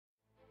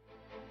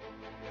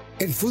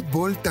El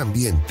fútbol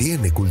también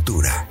tiene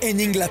cultura. En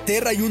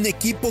Inglaterra hay un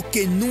equipo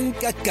que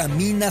nunca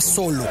camina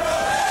solo.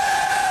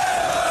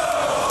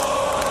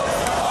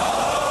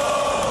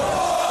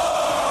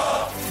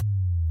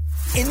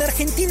 En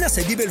Argentina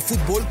se vive el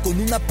fútbol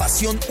con una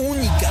pasión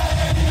única.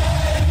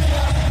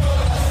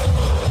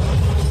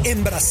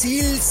 En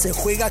Brasil se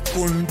juega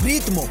con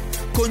ritmo,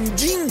 con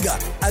ginga,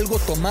 algo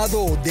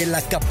tomado de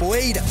la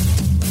capoeira.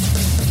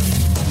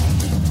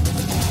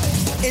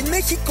 En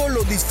México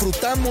lo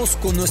disfrutamos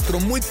con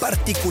nuestro muy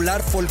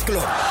particular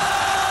folclore.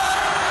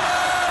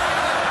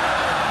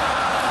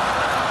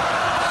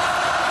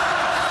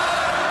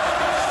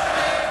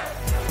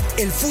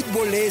 El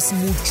fútbol es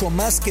mucho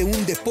más que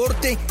un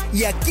deporte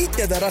y aquí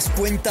te darás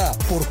cuenta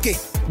por qué.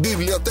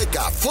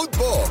 Biblioteca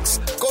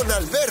Footbox con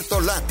Alberto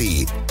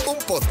Lati,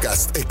 un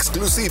podcast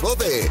exclusivo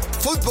de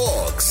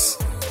Footbox.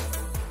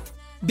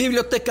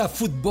 Biblioteca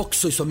Footbox,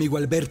 soy su amigo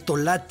Alberto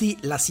Lati,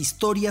 las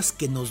historias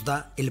que nos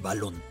da el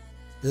balón.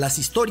 Las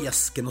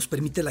historias que nos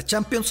permite la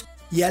Champions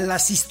y a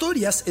las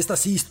historias, esta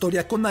sí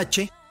historia con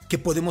H, que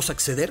podemos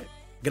acceder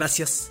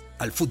gracias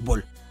al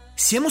fútbol.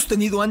 Si hemos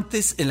tenido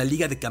antes en la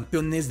Liga de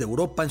Campeones de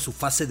Europa en su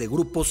fase de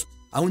grupos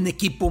a un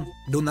equipo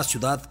de una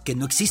ciudad que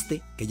no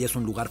existe, que ya es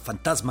un lugar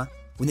fantasma,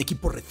 un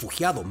equipo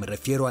refugiado, me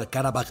refiero al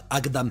Karabaj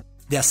Agdam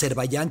de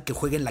Azerbaiyán que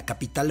juega en la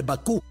capital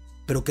Bakú,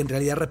 pero que en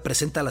realidad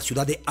representa a la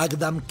ciudad de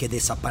Agdam que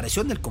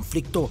desapareció en el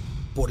conflicto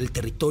por el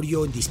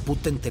territorio en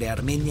disputa entre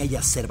Armenia y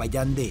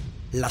Azerbaiyán de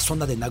la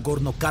zona de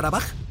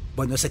Nagorno-Karabaj.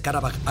 Bueno, ese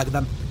Karabaj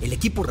Agdam, el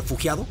equipo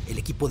refugiado, el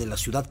equipo de la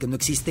ciudad que no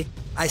existe,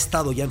 ha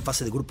estado ya en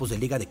fase de grupos de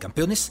Liga de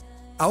Campeones.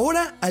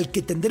 Ahora al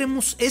que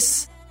tendremos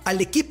es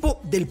al equipo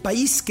del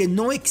país que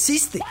no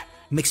existe.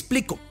 Me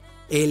explico.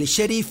 El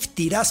Sheriff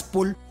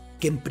Tiraspol,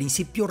 que en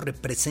principio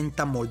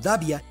representa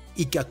Moldavia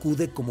y que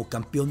acude como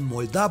campeón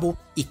moldavo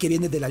y que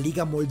viene de la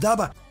Liga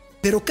Moldava.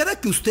 Pero cada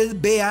que usted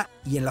vea,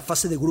 y en la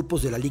fase de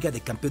grupos de la Liga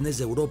de Campeones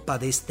de Europa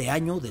de este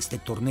año, de este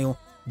torneo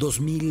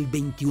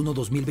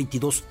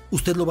 2021-2022,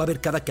 usted lo va a ver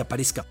cada que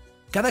aparezca.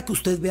 Cada que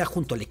usted vea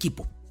junto al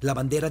equipo la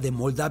bandera de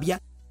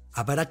Moldavia,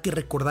 habrá que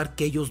recordar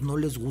que a ellos no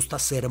les gusta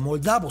ser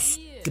moldavos,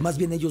 que más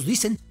bien ellos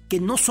dicen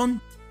que no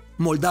son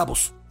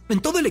moldavos.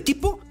 En todo el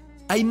equipo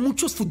hay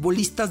muchos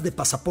futbolistas de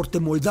pasaporte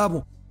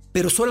moldavo,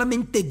 pero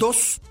solamente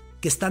 2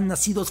 que están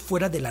nacidos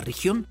fuera de la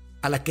región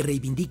a la que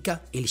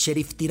reivindica el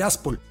Sheriff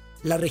Tiraspol,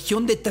 la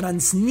región de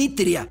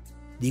Transnistria.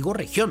 Digo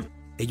región,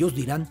 ellos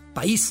dirán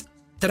país.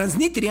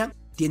 Transnistria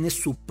tiene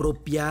su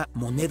propia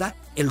moneda,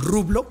 el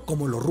rublo,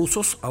 como los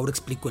rusos, ahora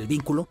explico el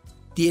vínculo,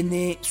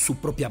 tiene su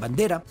propia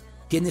bandera,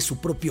 tiene su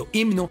propio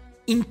himno.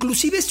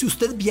 Inclusive si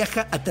usted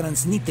viaja a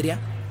Transnistria,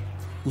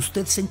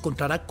 usted se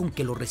encontrará con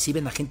que lo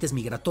reciben agentes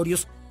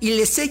migratorios y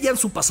le sellan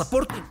su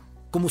pasaporte,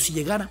 como si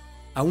llegara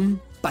a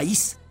un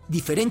país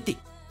diferente,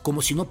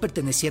 como si no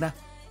perteneciera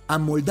a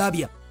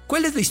Moldavia.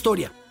 ¿Cuál es la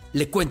historia?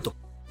 Le cuento.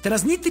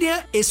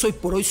 Transnistria es hoy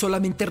por hoy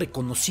solamente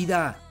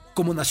reconocida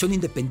como nación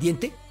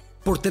independiente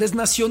por 3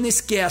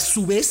 naciones que a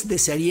su vez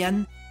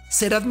desearían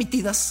ser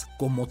admitidas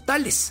como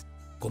tales,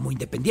 como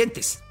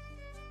independientes.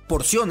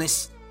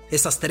 Porciones,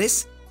 esas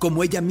 3,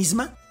 como ella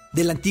misma,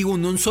 de la antigua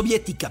Unión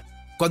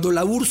Soviética. Cuando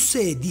la URSS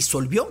se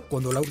disolvió,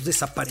 cuando la URSS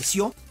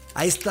desapareció,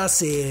 a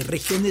estas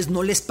regiones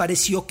no les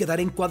pareció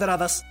quedar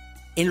encuadradas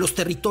en los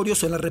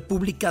territorios o en las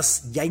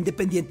repúblicas ya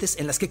independientes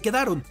en las que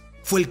quedaron.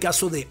 Fue el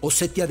caso de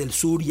Osetia del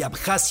Sur y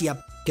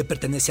Abjasia, que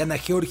pertenecían a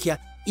Georgia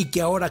y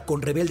que ahora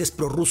con rebeldes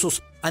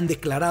prorrusos han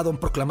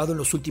proclamado en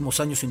los últimos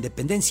años su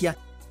independencia.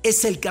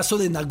 Es el caso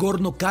de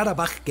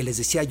Nagorno-Karabaj, que les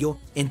decía yo,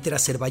 entre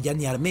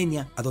Azerbaiyán y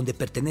Armenia, a donde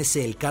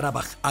pertenece el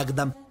Karabaj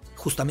Agdam,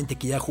 justamente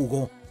que ya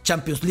jugó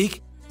Champions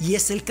League, y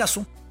es el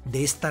caso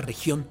de esta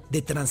región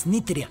de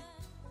Transnistria.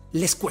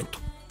 Les cuento,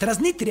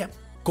 Transnistria,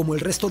 como el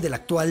resto de la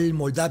actual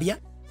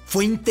Moldavia,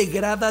 fue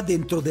integrada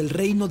dentro del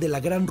reino de la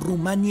Gran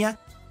Rumania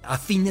a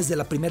fines de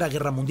la Primera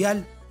Guerra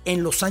Mundial,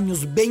 en los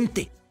años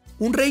 20,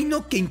 un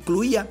reino que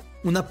incluía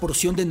una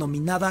porción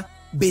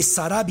denominada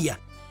Besarabia.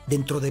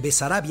 Dentro de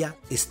Besarabia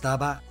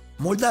estaba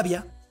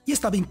Moldavia y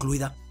estaba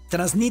incluida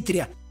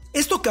Transnistria.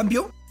 Esto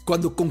cambió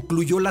cuando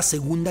concluyó la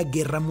Segunda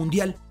Guerra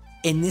Mundial.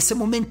 En ese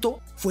momento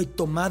fue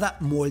tomada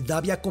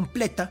Moldavia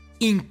completa,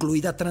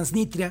 incluida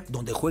Transnistria,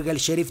 donde juega el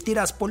Sheriff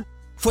Tiraspol,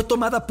 fue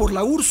tomada por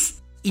la URSS,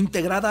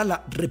 integrada a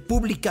la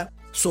República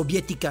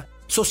Soviética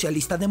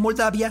Socialista de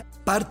Moldavia,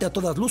 parte a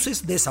todas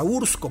luces de esa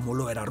URSS, como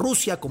lo era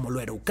Rusia, como lo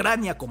era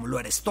Ucrania, como lo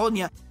era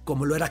Estonia,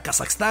 como lo era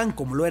Kazajstán,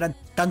 como lo eran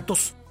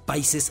tantos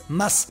países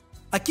más.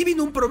 Aquí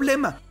vino un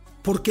problema,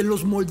 porque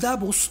los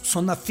moldavos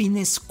son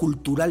afines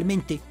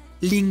culturalmente,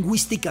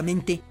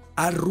 lingüísticamente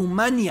a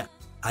Rumania,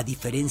 a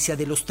diferencia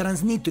de los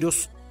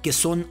transnistrios, que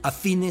son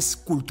afines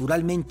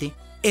culturalmente,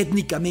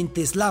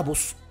 étnicamente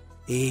eslavos,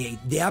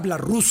 de habla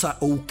rusa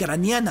o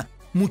ucraniana,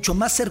 mucho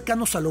más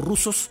cercanos a los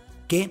rusos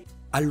que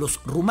a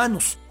los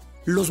rumanos.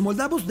 Los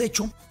moldavos, de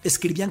hecho,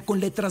 escribían con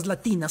letras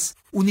latinas,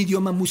 un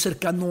idioma muy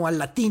cercano al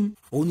latín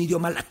o un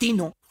idioma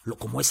latino,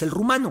 como es el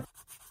rumano.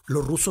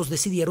 Los rusos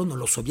decidieron, o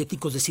los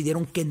soviéticos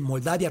decidieron, que en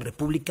Moldavia,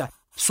 República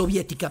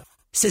Soviética,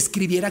 se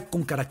escribiera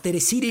con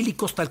caracteres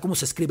cirílicos tal como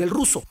se escribe el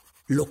ruso.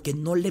 lo que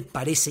no le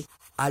parece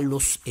a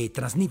los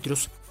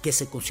transnitrios, que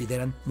se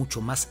consideran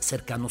mucho más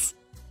cercanos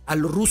a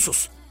los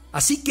rusos.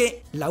 Así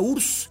que la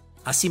URSS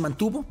así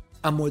mantuvo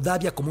a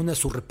Moldavia como una de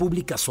sus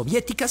repúblicas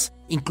soviéticas,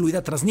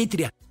 incluida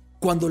Transnistria.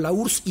 Cuando la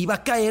URSS iba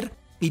a caer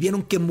y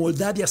vieron que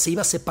Moldavia se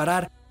iba a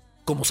separar,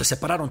 como se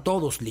separaron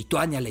todos,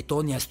 Lituania,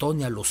 Letonia,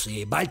 Estonia, los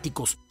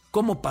bálticos,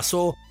 como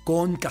pasó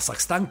con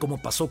Kazajstán,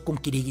 como pasó con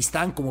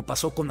Kirguistán, como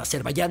pasó con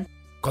Azerbaiyán,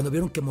 cuando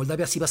vieron que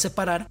Moldavia se iba a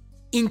separar,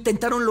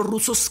 intentaron los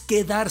rusos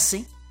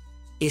quedarse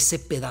ese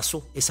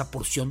pedazo, esa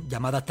porción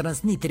llamada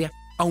Transnistria,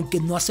 aunque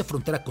no hace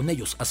frontera con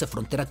ellos, hace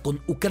frontera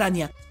con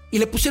Ucrania, y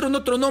le pusieron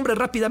otro nombre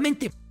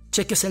rápidamente.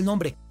 Chequese el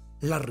nombre: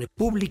 la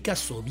República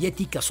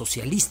Soviética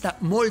Socialista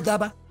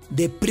Moldava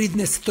de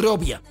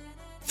Pridnestrovia.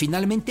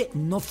 Finalmente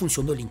no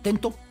funcionó el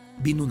intento,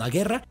 vino una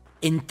guerra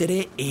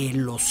entre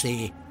los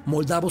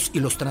moldavos y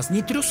los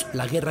transnitrios,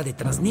 la guerra de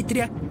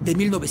Transnistria de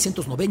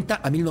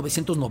 1990 a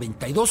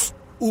 1992.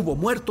 Hubo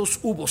muertos,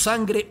 hubo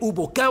sangre,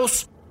 hubo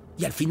caos,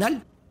 y al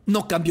final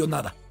no cambió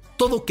nada.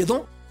 Todo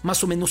quedó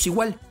más o menos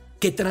igual.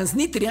 Que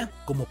Transnistria,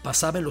 como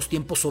pasaba en los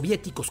tiempos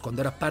soviéticos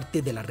cuando era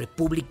parte de la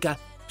República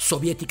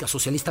Soviética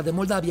Socialista de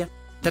Moldavia,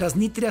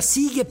 Transnistria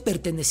sigue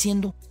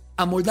perteneciendo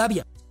a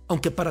Moldavia,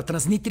 aunque para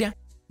Transnistria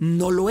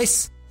no lo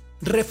es.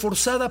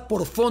 Reforzada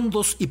por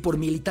fondos y por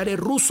militares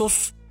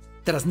rusos,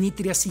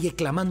 Transnistria sigue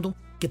clamando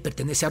que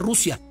pertenece a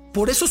Rusia.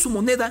 Por eso su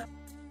moneda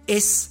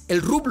es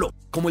el rublo,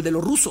 como el de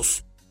los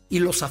rusos. Y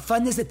los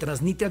afanes de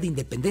Transnistria de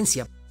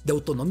independencia, de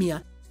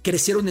autonomía,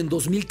 crecieron en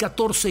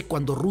 2014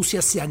 cuando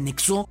Rusia se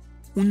anexó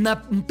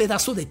un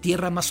pedazo de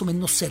tierra más o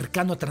menos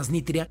cercano a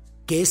Transnistria,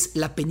 que es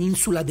la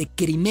península de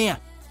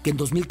Crimea, que en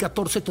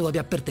 2014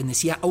 todavía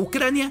pertenecía a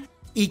Ucrania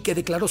y que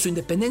declaró su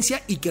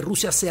independencia y que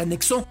Rusia se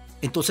anexó.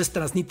 Entonces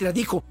Transnistria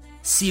dijo,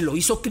 si lo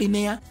hizo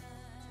Crimea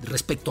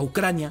respecto a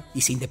Ucrania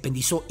y se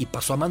independizó y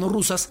pasó a manos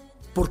rusas,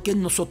 ¿por qué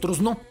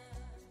nosotros no?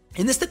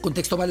 En este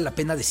contexto vale la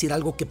pena decir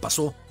algo que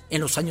pasó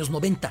en los años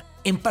 90,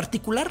 en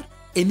particular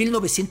en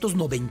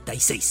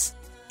 1996.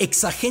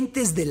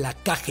 Exagentes de la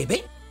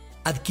KGB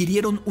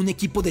adquirieron un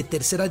equipo de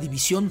tercera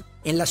división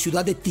en la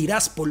ciudad de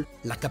Tiraspol,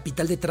 la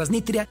capital de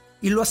Transnistria,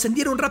 y lo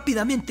ascendieron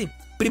rápidamente,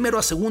 primero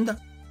a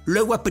segunda,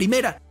 luego a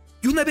primera,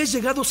 y una vez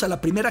llegados a la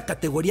primera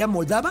categoría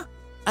moldava,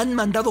 han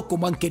mandado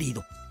como han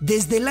querido.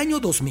 Desde el año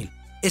 2000,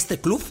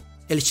 este club,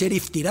 el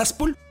Sheriff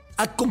Tiraspol,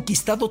 ha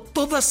conquistado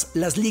todas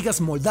las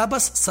ligas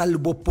moldavas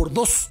salvo por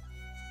 2.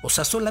 O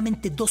sea,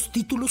 solamente 2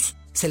 títulos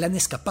se le han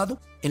escapado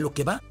en lo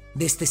que va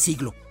de este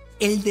siglo.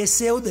 El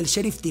deseo del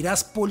Sheriff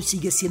Tiraspol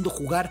sigue siendo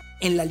jugar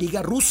en la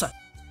liga rusa,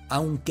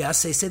 aunque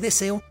hace ese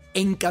deseo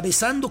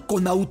encabezando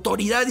con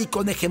autoridad y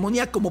con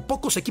hegemonía como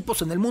pocos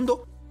equipos en el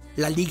mundo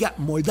la liga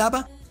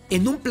moldava,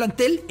 en un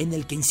plantel en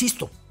el que,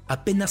 insisto,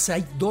 apenas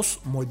hay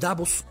 2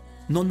 moldavos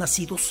no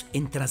nacidos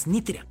en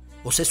Transnistria.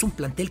 O sea, es un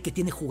plantel que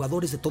tiene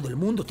jugadores de todo el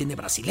mundo, tiene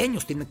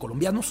brasileños, tiene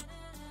colombianos,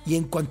 y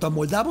en cuanto a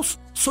moldavos,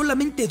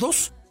 solamente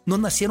 2 no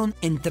nacieron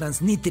en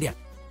Transnistria.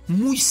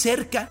 Muy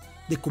cerca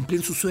de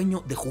cumplir su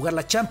sueño de jugar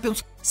la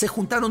Champions, se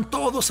juntaron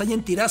todos allá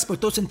en Tiraspol,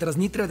 todos en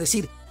Transnistria, a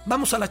decir,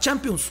 vamos a la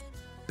Champions,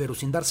 pero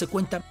sin darse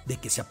cuenta de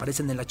que si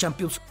aparecen en la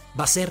Champions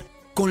va a ser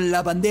con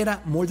la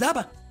bandera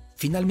moldava.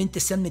 Finalmente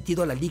se han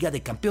metido a la Liga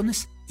de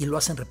Campeones y lo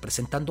hacen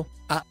representando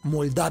a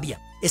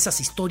Moldavia. Esas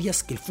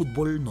historias que el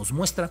fútbol nos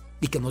muestra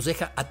y que nos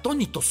deja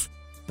atónitos,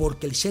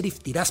 porque el Sheriff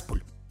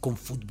Tiraspol, con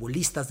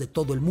futbolistas de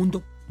todo el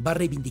mundo, va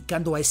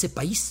reivindicando a ese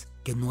país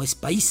que no es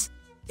país.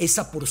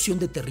 Esa porción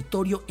de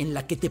territorio en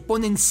la que te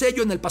ponen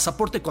sello en el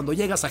pasaporte cuando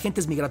llegas a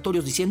agentes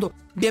migratorios diciendo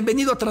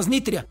bienvenido a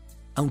Transnistria,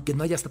 aunque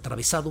no hayas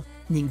atravesado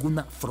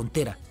ninguna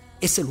frontera.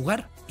 Ese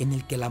lugar en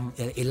el que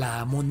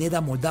la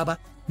moneda moldava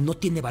no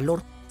tiene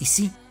valor, y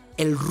sí,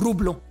 el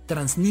rublo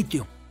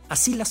transnistrio.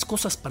 Así las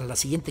cosas para la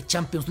siguiente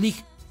Champions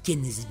League.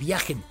 Quienes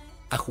viajen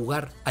a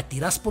jugar a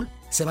Tiraspol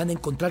se van a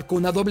encontrar con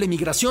una doble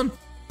migración,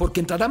 porque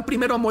entrarán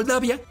primero a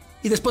Moldavia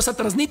y después a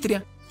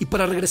Transnistria, y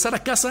para regresar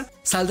a casa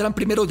saldrán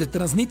primero de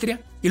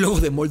Transnistria y luego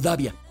de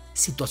Moldavia.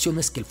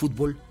 Situaciones que el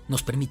fútbol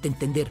nos permite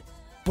entender.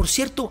 Por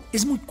cierto,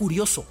 es muy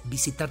curioso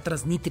visitar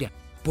Transnistria,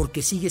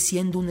 porque sigue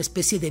siendo una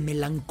especie de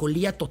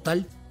melancolía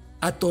total,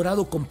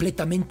 atorado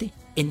completamente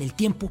en el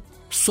tiempo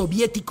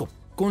soviético,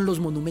 con los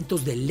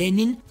monumentos de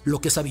Lenin,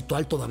 lo que es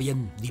habitual todavía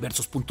en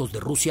diversos puntos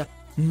de Rusia,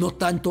 no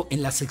tanto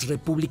en las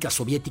exrepúblicas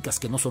soviéticas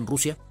que no son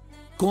Rusia,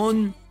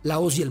 con la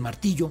hoz y el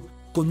martillo,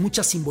 con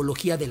mucha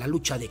simbología de la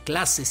lucha de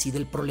clases y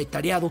del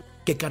proletariado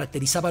que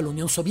caracterizaba a la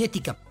Unión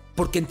Soviética,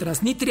 porque en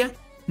Transnistria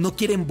no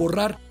quieren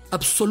borrar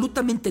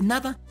absolutamente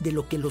nada de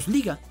lo que los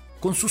liga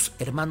con sus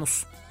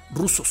hermanos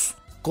rusos,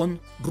 con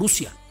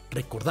Rusia,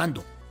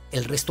 recordando,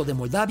 el resto de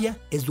Moldavia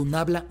es de un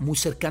habla muy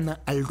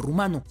cercana al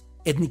rumano.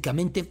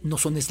 Étnicamente no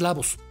son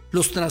eslavos.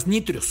 Los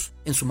transnitrios,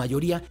 en su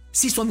mayoría,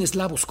 sí son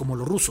eslavos como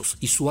los rusos,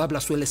 y su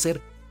habla suele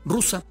ser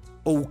rusa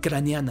o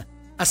ucraniana.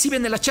 Así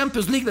viene la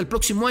Champions League del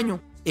próximo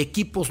año,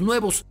 equipos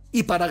nuevos,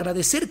 y para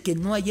agradecer que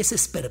no hay ese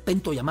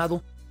esperpento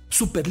llamado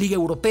Superliga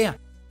Europea,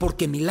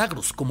 porque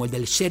milagros como el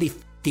del Sheriff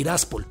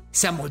Tiraspol,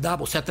 sea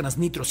moldavo, sea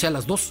transnistrio, sea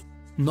las 2,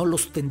 no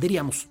los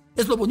tendríamos.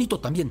 Es lo bonito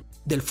también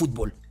del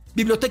fútbol.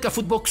 Biblioteca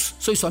Footbox,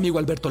 soy su amigo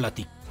Alberto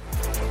Lati.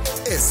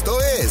 Esto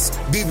es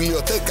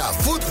Biblioteca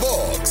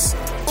Footbox,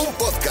 un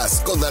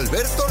podcast con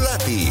Alberto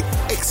Lati,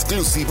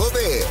 exclusivo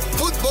de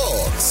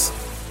Footbox.